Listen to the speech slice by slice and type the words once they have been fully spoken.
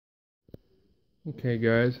Okay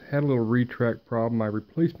guys, had a little retract problem. My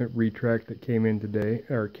replacement retract that came in today,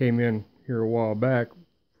 or came in here a while back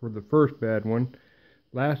for the first bad one,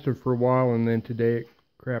 lasted for a while and then today it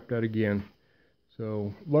crapped out again.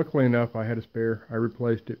 So luckily enough I had a spare, I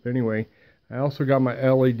replaced it. But anyway, I also got my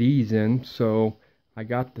LEDs in, so I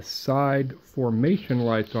got the side formation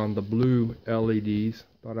lights on the blue LEDs.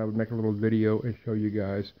 Thought I would make a little video and show you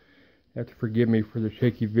guys. You have to forgive me for the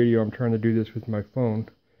shaky video, I'm trying to do this with my phone.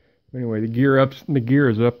 Anyway, the gear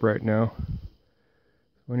is up right now.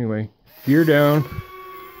 So anyway, gear down,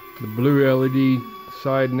 the blue LED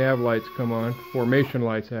side nav lights come on, formation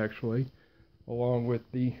lights actually, along with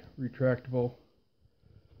the retractable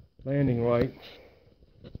landing light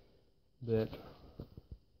that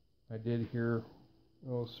I did here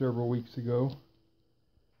several weeks ago.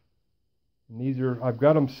 And these are, I've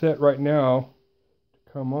got them set right now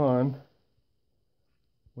to come on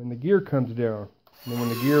when the gear comes down. And then when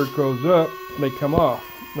the gear goes up, they come off.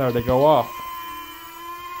 No, they go off.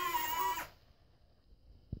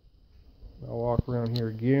 I'll walk around here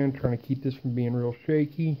again, trying to keep this from being real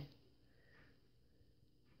shaky.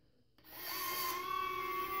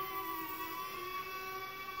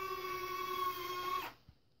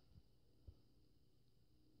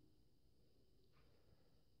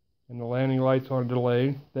 And the landing light's on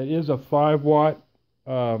delay. That is a 5-watt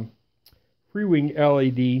free-wing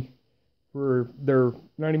LED for their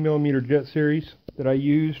 90mm jet series that I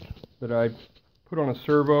used, that I put on a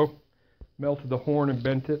servo, melted the horn and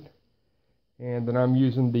bent it, and then I'm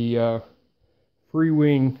using the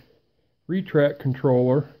free-wing retract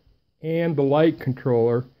controller and the light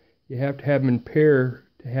controller. You have to have them in pair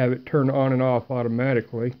to have it turn on and off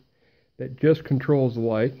automatically. That just controls the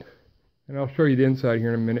light, and I'll show you the inside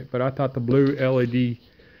here in a minute, but I thought the blue LED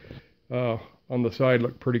on the side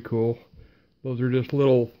looked pretty cool. Those are just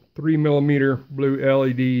little 3mm blue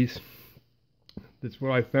LEDs. That's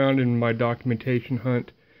what I found in my documentation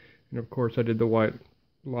hunt, and of course I did the white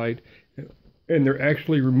light, and they're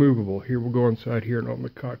actually removable. Here, we'll go inside here and open the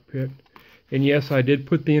cockpit, and yes, I did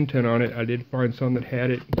put the antenna on it. I did find some that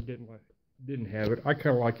had it and didn't have it. I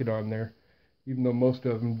kind of like it on there, even though most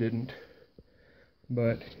of them didn't.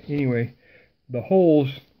 But anyway, the holes,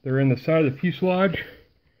 they're in the side of the fuselage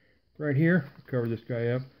right here. I'll cover this guy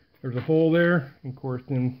up. There's a hole there, and of course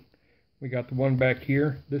then we got the one back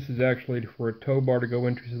here. This is actually for a tow bar to go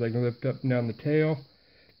into so they can lift up and down the tail.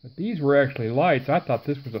 But these were actually lights. I thought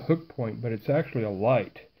this was a hook point, but it's actually a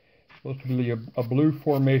light. It's supposed to be a blue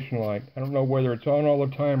formation light. I don't know whether it's on all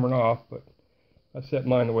the time or off, but I set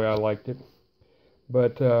mine the way I liked it.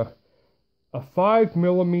 But a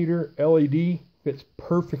 5mm LED fits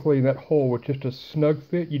perfectly in that hole with just a snug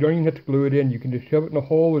fit. You don't even have to glue it in. You can just shove it in the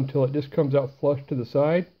hole until it just comes out flush to the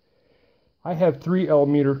side. I have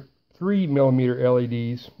 3mm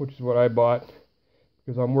LEDs, which is what I bought,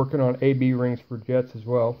 because I'm working on AB rings for jets as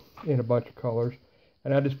well, in a bunch of colors.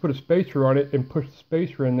 And I just put a spacer on it and push the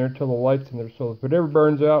spacer in there until the light's in there. So if it ever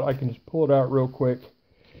burns out, I can just pull it out real quick,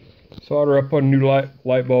 solder up a new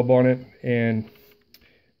light bulb on it, and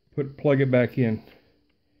plug it back in.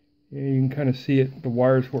 And you can kind of see it, the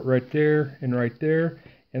wires for it right there and right there.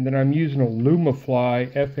 And then I'm using a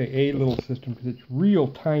Lumafly FAA little system because it's real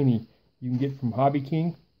tiny. You can get from Hobby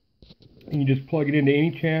King, and you just plug it into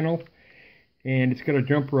any channel, and it's got a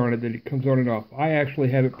jumper on it that it comes on and off. I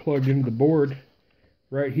actually have it plugged into the board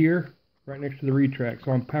right here, right next to the retract.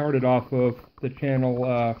 So I'm powered it off of the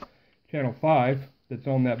channel 5 that's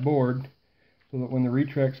on that board, so that when the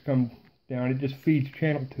retracts come down, it just feeds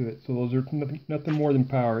channel to it. So those are nothing more than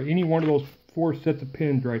power. Any one of those 4 sets of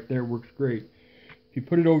pins right there works great. If you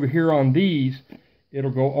put it over here on these, it'll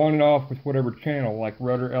go on and off with whatever channel, like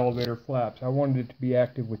rudder, elevator, flaps. I wanted it to be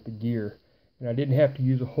active with the gear, and I didn't have to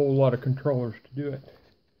use a whole lot of controllers to do it.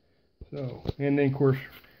 So, and then of course,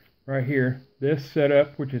 right here, this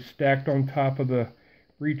setup, which is stacked on top of the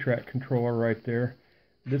retract controller right there,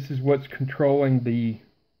 this is what's controlling the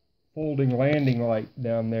folding landing light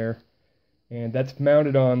down there, and that's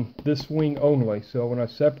mounted on this wing only. So when I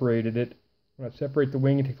separated it, when I separate the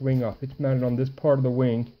wing and take the wing off, it's mounted on this part of the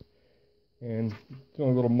wing. And it's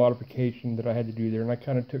only a little modification that I had to do there, and I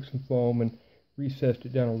kind of took some foam and recessed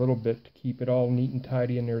it down a little bit to keep it all neat and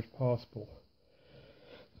tidy in there as possible.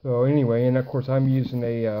 So anyway, and of course I am using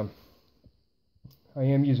a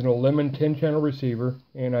Lemon 10-channel receiver,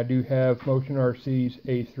 and I do have Motion RC's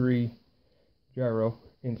A3 gyro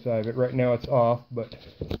inside of it. Right now it's off, but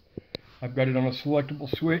I've got it on a selectable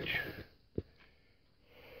switch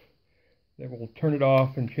that will turn it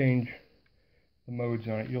off and change the modes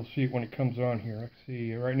on it. You'll see it when it comes on here. Let's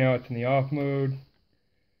see, right now it's in the off mode.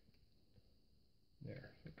 There,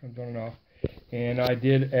 it comes on and off. And I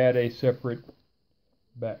did add a separate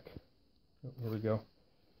back. Oh, here we go.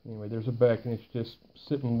 Anyway, there's a back, and it's just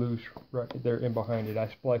sitting loose right there in behind it. I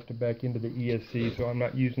spliced it back into the ESC, so I'm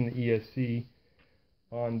not using the ESC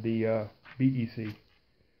on the BEC,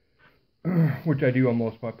 which I do on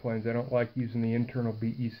most of my planes. I don't like using the internal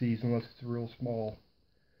BECs unless it's a real small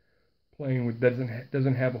plane with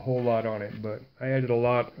doesn't have a whole lot on it. But I added a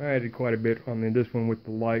lot. I added quite a bit on this one with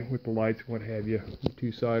the lights and what have you. The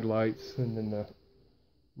two side lights, and then the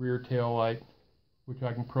rear tail light, which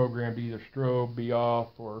I can program to either strobe, be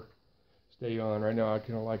off, or stay on. Right now I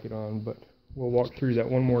kind of like it on, but we'll walk through that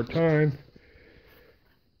one more time.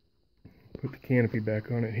 Put the canopy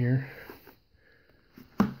back on it here.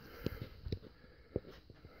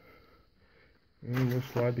 And we'll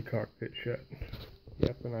slide the cockpit shut.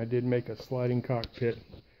 Yep, and I did make a sliding cockpit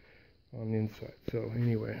on the inside. So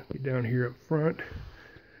anyway, get down here up front.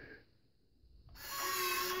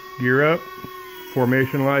 Gear up.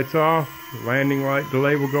 Formation lights off. Landing light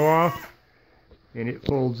delay will go off. And it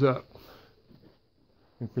folds up.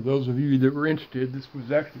 And for those of you that were interested, this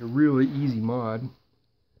was actually a really easy mod.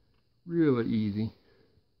 Really easy.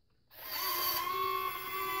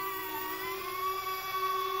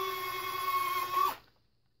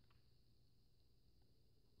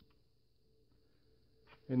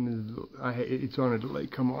 And it's on a delay.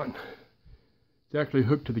 Come on. It's actually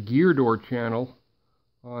hooked to the gear door channel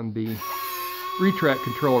on the retract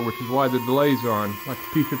controller, which is why the delay's on, like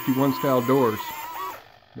the P-51 style doors.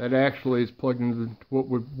 That actually is plugged into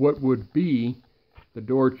what would be the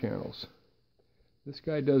door channels. This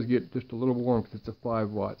guy does get just a little warm because it's a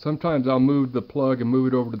 5 watt. Sometimes I'll move the plug and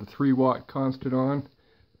move it over to the 3 watt constant on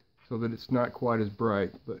so that it's not quite as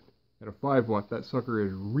bright. But at a 5 watt, that sucker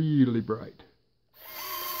is really bright.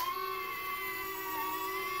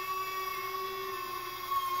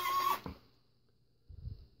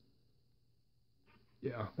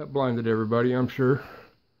 Yeah, that blinded everybody, I'm sure.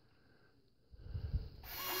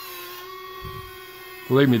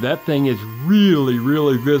 Believe me, that thing is really,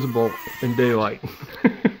 really visible in daylight.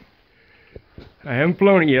 I haven't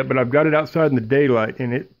flown it yet, but I've got it outside in the daylight,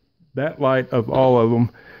 and that light of all of them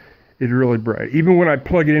is really bright. Even when I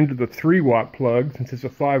plug it into the 3 watt plug, since it's a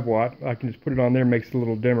 5 watt, I can just put it on there, makes it a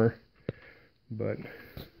little dimmer. But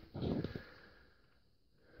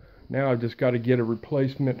now I've just got to get a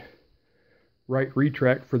replacement right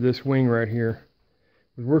retract for this wing right here.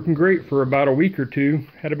 It was working great for about a week or two.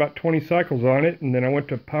 Had about 20 cycles on it, and then I went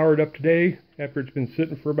to power it up today after it's been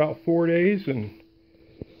sitting for about 4 days, and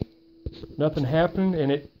nothing happened,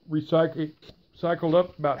 and it cycled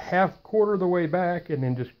up about quarter of the way back and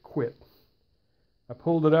then just quit. I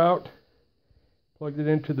pulled it out, plugged it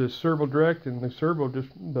into the servo direct, and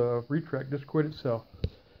the retract just quit itself.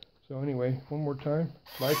 So anyway, one more time.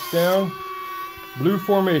 Lights down, blue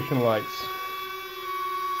formation lights.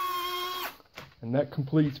 And that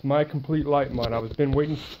completes my complete light mod. I've been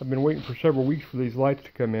waiting for several weeks for these lights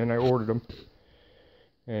to come in. I ordered them.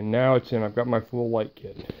 And now it's in. I've got my full light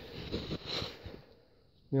kit.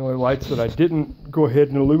 The only lights that I didn't go ahead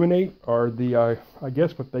and illuminate are the, I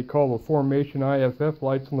guess what they call the formation IFF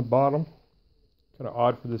lights on the bottom. Kind of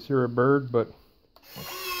odd for this era bird, but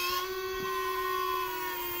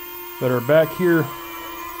that are back here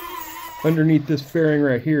underneath this fairing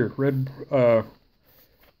right here. Red,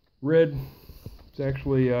 it's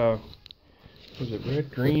actually, was it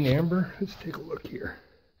red, green, amber? Let's take a look here.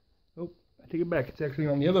 Oh, I take it back. It's actually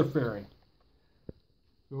on the other fairing.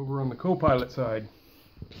 Over on the co-pilot side.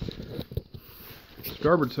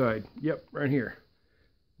 Starboard side. Yep, right here.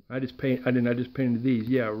 I just painted these.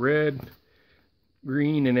 Yeah, red,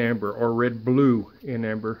 green, and amber, or red, blue, and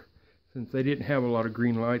amber. Since they didn't have a lot of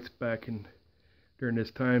green lights back during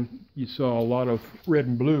this time, you saw a lot of red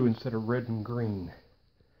and blue instead of red and green.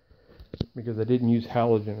 Because I didn't use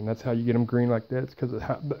halogen, and that's how you get them green like that. It's because of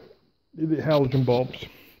the halogen bulbs.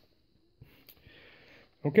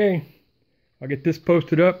 Okay, I'll get this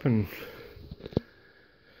posted up, and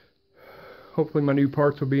hopefully my new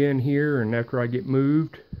parts will be in here. And after I get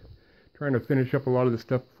moved, trying to finish up a lot of the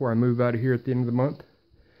stuff before I move out of here at the end of the month.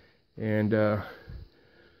 And I'm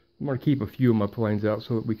going to keep a few of my planes out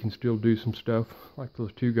so that we can still do some stuff, like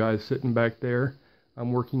those two guys sitting back there.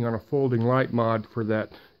 I'm working on a folding light mod for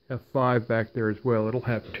that F5 back there as well. It'll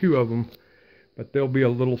have 2 of them, but they'll be a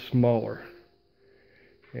little smaller.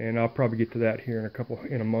 And I'll probably get to that here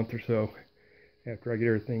in a month or so, after I get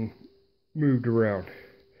everything moved around.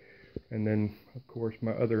 And then, of course,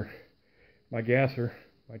 my gasser,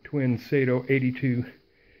 my twin Sato 82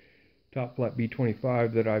 top flat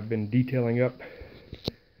B25 that I've been detailing up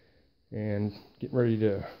and getting ready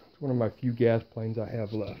to. It's one of my few gas planes I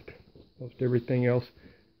have left. Most everything else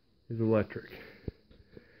is electric.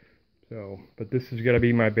 So, but this has got to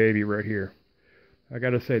be my baby right here. I got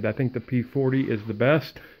to say, I think the P-40 is the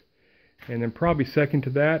best. And then probably second to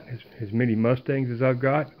that, as many Mustangs as I've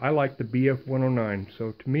got, I like the BF-109.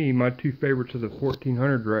 So to me, my two favorites of the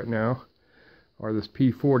 1400s right now are this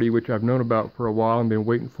P-40, which I've known about for a while and been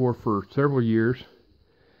waiting for several years,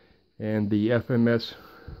 and the FMS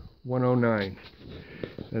 109.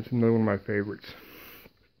 That's another one of my favorites.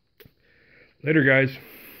 Later, guys.